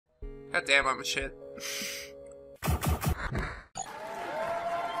God damn, I'm a shit.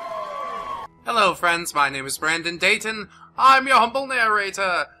 Hello friends, my name is Brandon Dayton. I'm your humble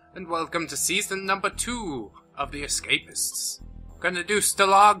narrator, and welcome to season number 2 of the Escapists. Gonna do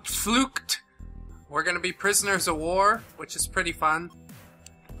Stalag Flucht. We're gonna be prisoners of war, which is pretty fun.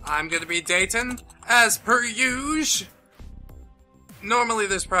 I'm gonna be Dayton, as per usual. Normally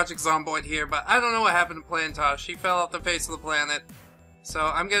this project's Zomboid here, but I don't know what happened to Plantosh. She fell off the face of the planet. So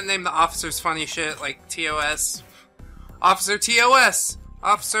I'm gonna name the officers funny shit, like TOS. Officer TOS!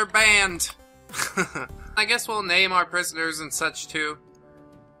 Officer Band! I guess we'll name our prisoners and such too.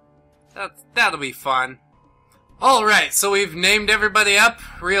 That'll be fun. Alright, so we've named everybody up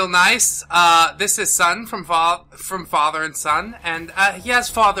real nice. This is Son from Father and Son, and he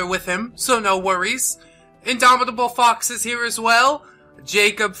has Father with him, so no worries. Indomitable Fox is here as well.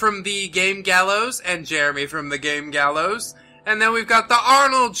 Jacob from the Game Gallows, and Jeremy from the Game Gallows. And then we've got the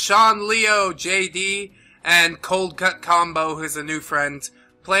Arnold, Sean, Leo, JD, and Cold Cut Combo, who's a new friend.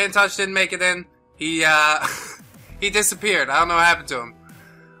 Plantosh didn't make it in. He disappeared. I don't know what happened to him.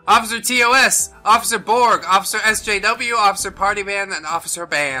 Officer TOS, Officer Borg, Officer SJW, Officer Party Band, and Officer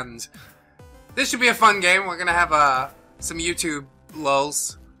Band. This should be a fun game. We're gonna have some YouTube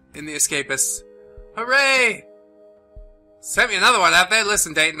lulls in the Escapists. Hooray! Sent me another one, have they?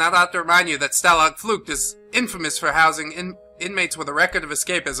 Listen, Dayton, I'd have to remind you that Stalag Flucht is infamous for housing inmates with a record of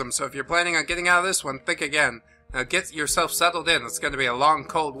escapism, so if you're planning on getting out of this one, think again. Now get yourself settled in. It's gonna be a long,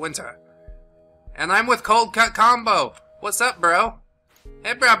 cold winter. And I'm with Cold Cut Combo. What's up, bro?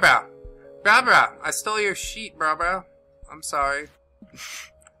 Hey, bro. I stole your sheet, bro. I'm sorry.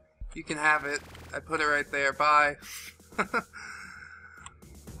 You can have it. I put it right there. Bye.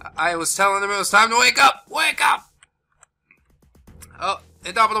 I was telling him it was time to wake up! Wake up! Oh,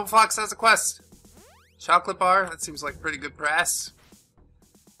 Indomitable Fox has a quest. Chocolate bar? That seems like pretty good press.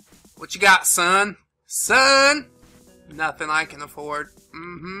 What you got, son? Son! Nothing I can afford.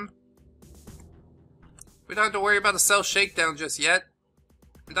 We don't have to worry about a cell shakedown just yet.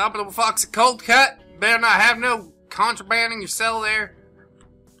 Indomitable Fox, a cold cut. Better not have no contraband in your cell there.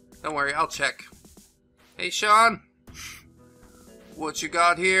 Don't worry, I'll check. Hey, Sean. What you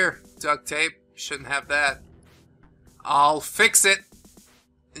got here? Duct tape. Shouldn't have that. I'll fix it.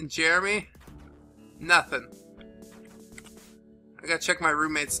 And Jeremy? Nothing. I gotta check my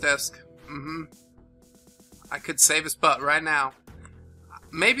roommate's desk. I could save his butt right now.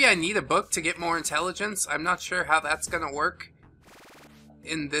 Maybe I need a book to get more intelligence. I'm not sure how that's gonna work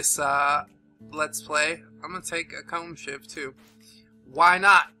in this Let's Play. I'm gonna take a comb shift too. Why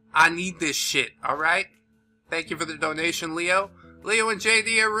not? I need this shit, alright? Thank you for the donation, Leo. Leo and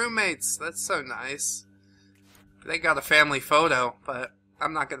JD are roommates. That's so nice. They got a family photo, but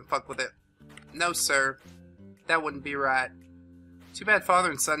I'm not gonna fuck with it. No, sir. That wouldn't be right. Too bad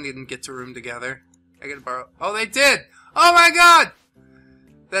Father and Son didn't get to room together. I gotta borrow. Oh, they did! Oh my god!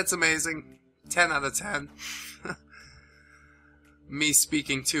 That's amazing. 10 out of 10. Me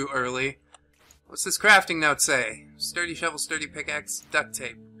speaking too early. What's this crafting note say? Sturdy shovel, sturdy pickaxe, duct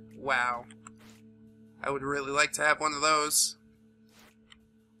tape. Wow. I would really like to have one of those.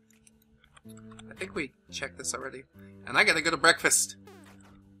 I think we checked this already. And I gotta go to breakfast.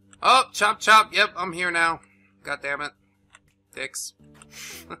 Oh, chop chop. Yep, I'm here now. God damn it. Dicks.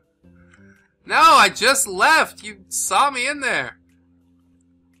 No, I just left. You saw me in there.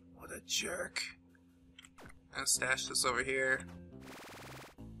 What a jerk. I'll stash this over here.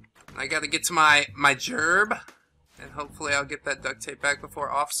 I gotta get to my gerb. And hopefully I'll get that duct tape back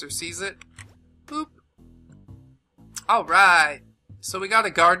before Officer sees it. Boop. Alright. So we got a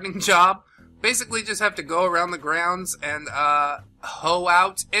gardening job. Basically just have to go around the grounds and hoe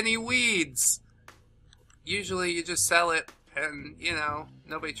out any weeds. Usually you just sell it and, you know,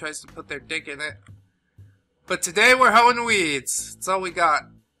 nobody tries to put their dick in it. But today we're hoeing weeds. That's all we got.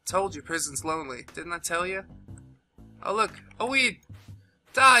 Told you prison's lonely. Didn't I tell you? Oh look, a weed.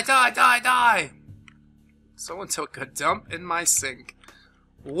 Die, die, die, die. Someone took a dump in my sink.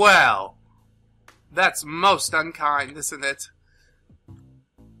 Well, that's most unkind, isn't it?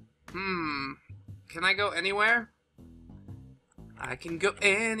 Can I go anywhere? I can go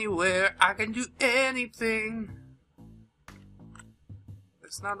anywhere. I can do anything.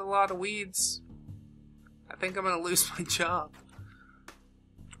 There's not a lot of weeds. I think I'm gonna lose my job.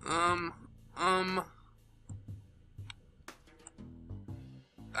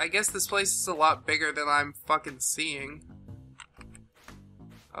 I guess this place is a lot bigger than I'm fucking seeing.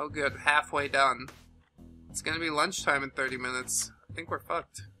 Oh good, halfway done. It's gonna be lunchtime in 30 minutes. I think we're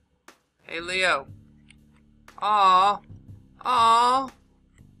fucked. Hey, Leo. Aww. Aww.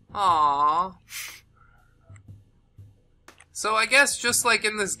 Aww. So I guess just like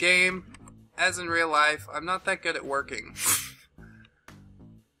in this game, as in real life, I'm not that good at working.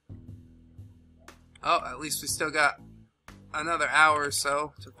 Oh, at least we still got another hour or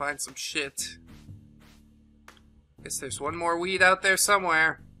so to find some shit. Guess there's one more weed out there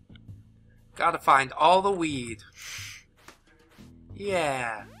somewhere. Gotta find all the weed.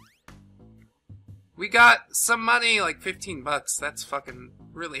 Yeah. We got some money, like 15 bucks. That's fucking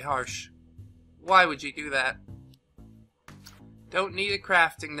really harsh. Why would you do that? Don't need a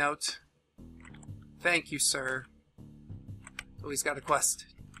crafting note. Thank you, sir. Oh, he's got a quest.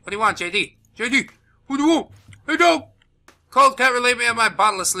 What do you want, JD? JD! What do you want? Hey, dog! Cold can't relieve me of my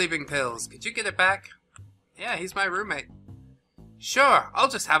bottle of sleeping pills. Could you get it back? Yeah, he's my roommate. Sure, I'll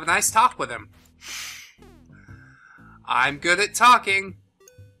just have a nice talk with him. I'm good at talking.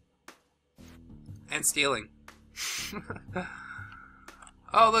 And stealing.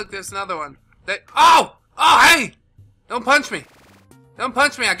 Oh, look, there's another one. Oh! Oh, hey! Don't punch me. Don't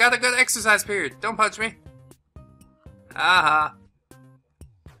punch me. I got a good exercise period. Don't punch me.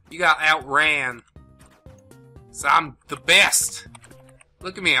 You got outran. So I'm the best.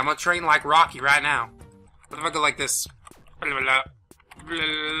 Look at me. I'm gonna train like Rocky right now. What if I go like this? Yeah,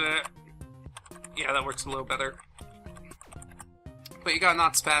 that works a little better. But you gotta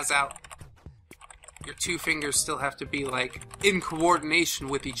not spaz out. Your two fingers still have to be, like, in coordination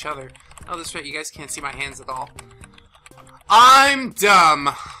with each other. Oh, that's right. You guys can't see my hands at all. I'm dumb.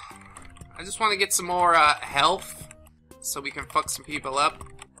 I just want to get some more health so we can fuck some people up.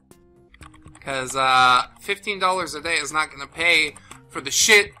 Because $15 a day is not going to pay for the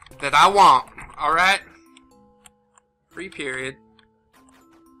shit that I want. Alright? Free period.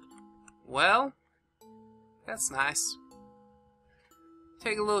 Well, that's nice.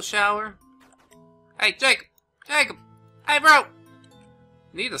 Take a little shower. Hey, Jacob! Jacob! Hey, bro!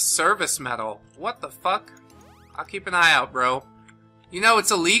 Need a service medal. What the fuck? I'll keep an eye out, bro. You know,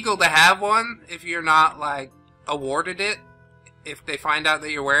 it's illegal to have one if you're not, like, awarded it. If they find out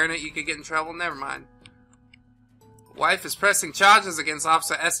that you're wearing it, you could get in trouble. Never mind. Wife is pressing charges against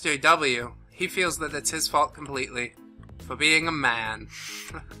Officer SJW. He feels that it's his fault completely. For being a man.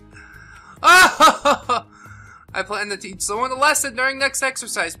 Oh! I plan to teach someone a lesson during next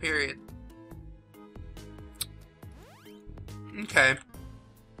exercise period. Okay.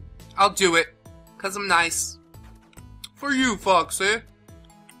 I'll do it. 'Cause I'm nice. For you, Foxy.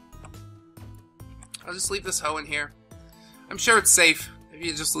 I'll just leave this hoe in here. I'm sure it's safe if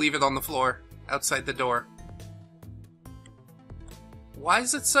you just leave it on the floor outside the door. Why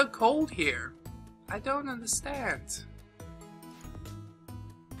is it so cold here? I don't understand.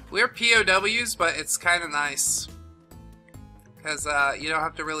 We're POWs, but it's kind of nice. Because you don't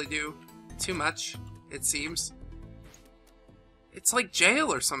have to really do too much, it seems. It's like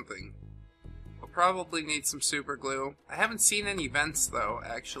jail or something. We'll probably need some super glue. I haven't seen any vents, though,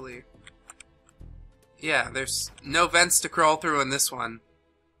 actually. Yeah, there's no vents to crawl through in this one.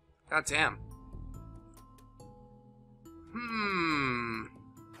 God damn.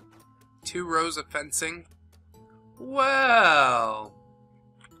 2 rows of fencing. Well.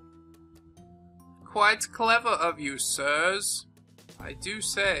 Quite clever of you, sirs. I do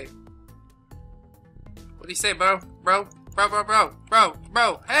say. What do you say, bro? Bro?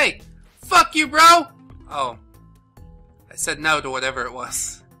 Bro. Hey! Fuck you, bro! Oh. I said no to whatever it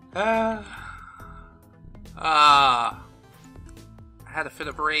was. I had a fit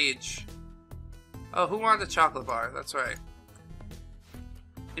of rage. Oh, who wanted a chocolate bar? That's right.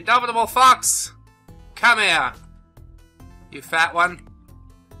 Indomitable Fox! Come here! You fat one.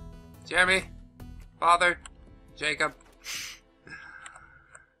 Jeremy? Father? Jacob?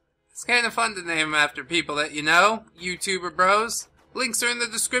 It's kind of fun to name them after people that you know, YouTuber bros. Links are in the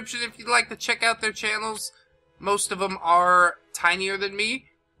description if you'd like to check out their channels. Most of them are tinier than me,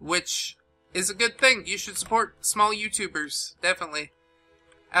 which is a good thing. You should support small YouTubers, definitely.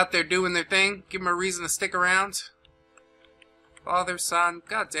 Out there doing their thing. Give them a reason to stick around. Father, son,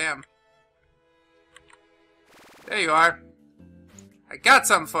 goddamn. There you are. I got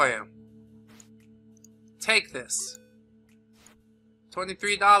something for you. Take this.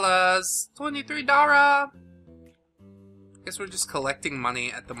 $23. $23! Guess we're just collecting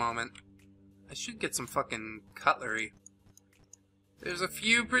money at the moment. I should get some fucking cutlery. There's a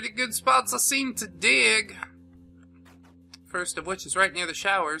few pretty good spots I seem to dig. First of which is right near the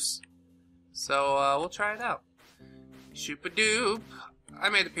showers. So, we'll try it out. Shoop-a-doop. I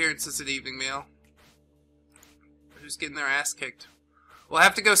made appearances at evening meal. They're just getting their ass kicked. We'll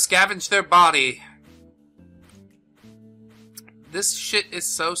have to go scavenge their body. This shit is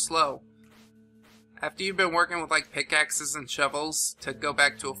so slow. After you've been working with, like, pickaxes and shovels, to go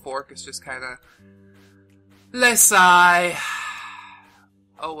back to a fork is just kinda... Let's sigh.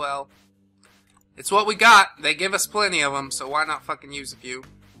 Oh well. It's what we got. They give us plenty of them, so why not fucking use a few?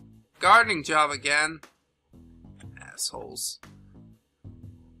 Gardening job again. Assholes.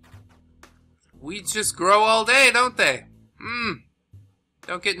 Weeds just grow all day, don't they?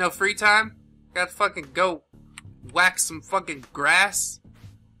 Don't get no free time? Gotta fucking go whack some fucking grass.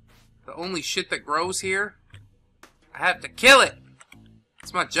 The only shit that grows here. I have to kill it.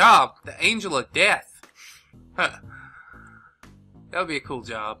 It's my job. The angel of death. Huh. That would be a cool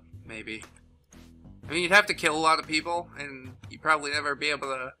job, maybe. I mean, you'd have to kill a lot of people, and you'd probably never be able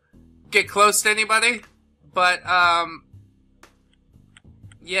to get close to anybody. But,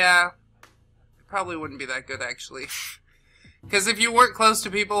 yeah. It probably wouldn't be that good, actually. Because if you weren't close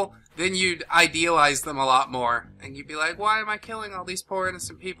to people, then you'd idealize them a lot more. And you'd be like, why am I killing all these poor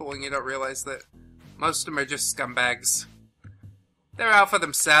innocent people? When you don't realize that most of them are just scumbags. They're out for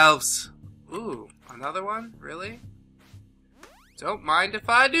themselves. Ooh, another one? Really? Don't mind if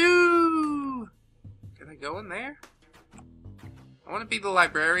I do! Can I go in there? I want to be the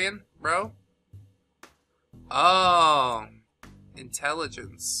librarian, bro. Oh.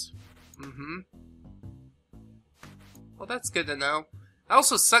 Intelligence. Well, that's good to know. It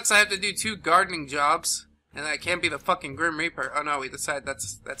also sucks I have to do 2 gardening jobs, and I can't be the fucking Grim Reaper. Oh no, we decided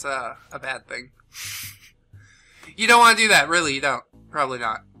that's a bad thing. You don't want to do that, really, you don't. Probably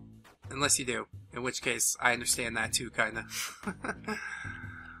not. Unless you do. In which case, I understand that too, kinda.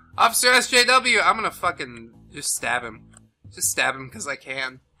 Officer SJW, I'm gonna fucking just stab him. Just stab him because I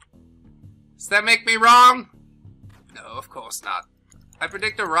can. Does that make me wrong? No, of course not. I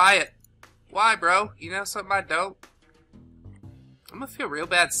predict a riot. Why, bro? You know something I don't? I'm gonna feel real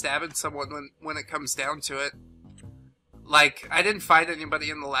bad stabbing someone when it comes down to it. Like, I didn't fight anybody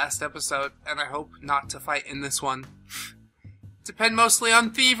in the last episode, and I hope not to fight in this one. Depend mostly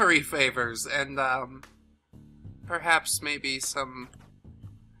on thievery favors, and, perhaps maybe some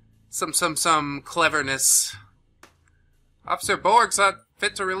cleverness. Officer Borg's not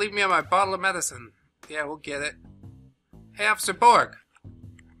fit to relieve me of my bottle of medicine. Yeah, we'll get it. Hey, Officer Borg.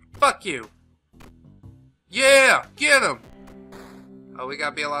 Fuck you. Yeah, get him. Oh, we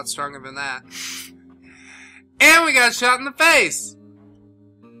gotta be a lot stronger than that. And we got shot in the face!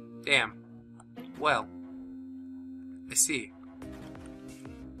 Damn. Well. I see.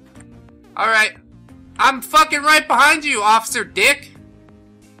 Alright. I'm fucking right behind you, Officer Dick!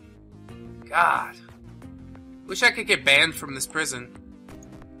 God. Wish I could get banned from this prison.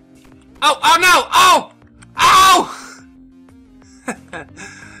 Oh, oh no! Oh! Oh!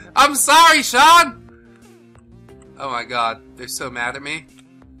 I'm sorry, Sean! Oh my god, they're so mad at me.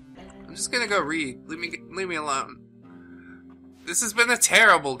 I'm just gonna go read. Leave me alone. This has been a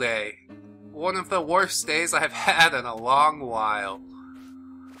terrible day. One of the worst days I've had in a long while.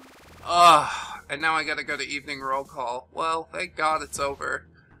 Ugh, and now I gotta go to evening roll call. Well, thank God it's over.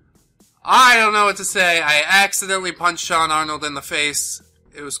 I don't know what to say. I accidentally punched Sean Arnold in the face.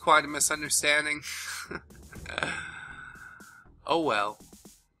 It was quite a misunderstanding. Oh well.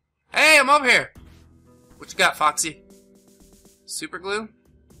 Hey, I'm up here! What you got, Foxy? Super glue?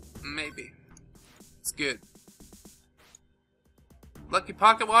 Maybe. It's good. Lucky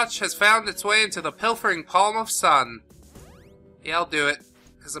Pocket Watch has found its way into the pilfering palm of sun. Yeah, I'll do it.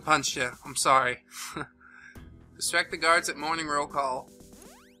 Because I punched you. I'm sorry. Distract the guards at morning roll call.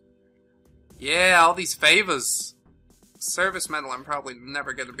 Yeah, all these favors. Service medal I'm probably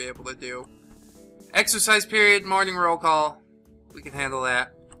never going to be able to do. Exercise period, morning roll call. We can handle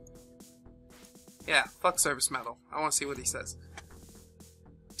that. Yeah, fuck service medal. I want to see what he says.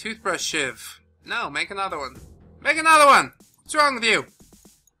 Toothbrush shiv. No, make another one. Make another one! What's wrong with you?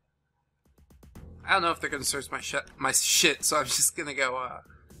 I don't know if they're gonna search my shit, so I'm just gonna go,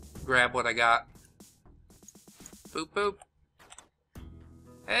 grab what I got. Boop boop.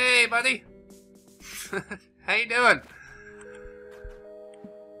 Hey, buddy! How you doing?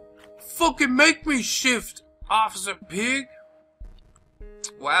 Fucking make me shift, Officer Pig!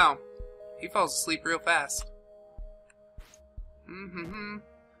 Wow. He falls asleep real fast.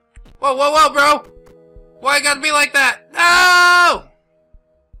 Whoa, whoa, whoa, bro! Why you gotta be like that? No!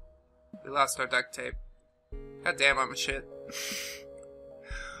 We lost our duct tape. God damn, I'm a shit.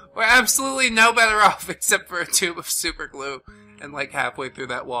 We're absolutely no better off except for a tube of super glue and like halfway through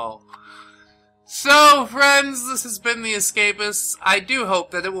that wall. So, friends, this has been The Escapists. I do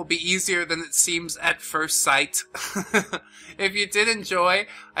hope that it will be easier than it seems at first sight. If you did enjoy,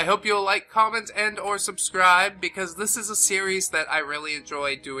 I hope you'll like, comment, and or subscribe, because this is a series that I really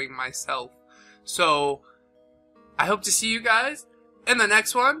enjoy doing myself. So, I hope to see you guys in the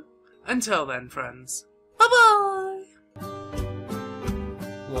next one. Until then, friends. Bye-bye!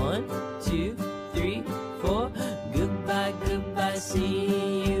 1, 2, 3, 4.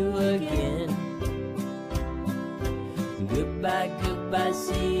 see you again. Goodbye, goodbye,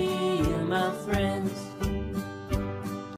 see you, my friend.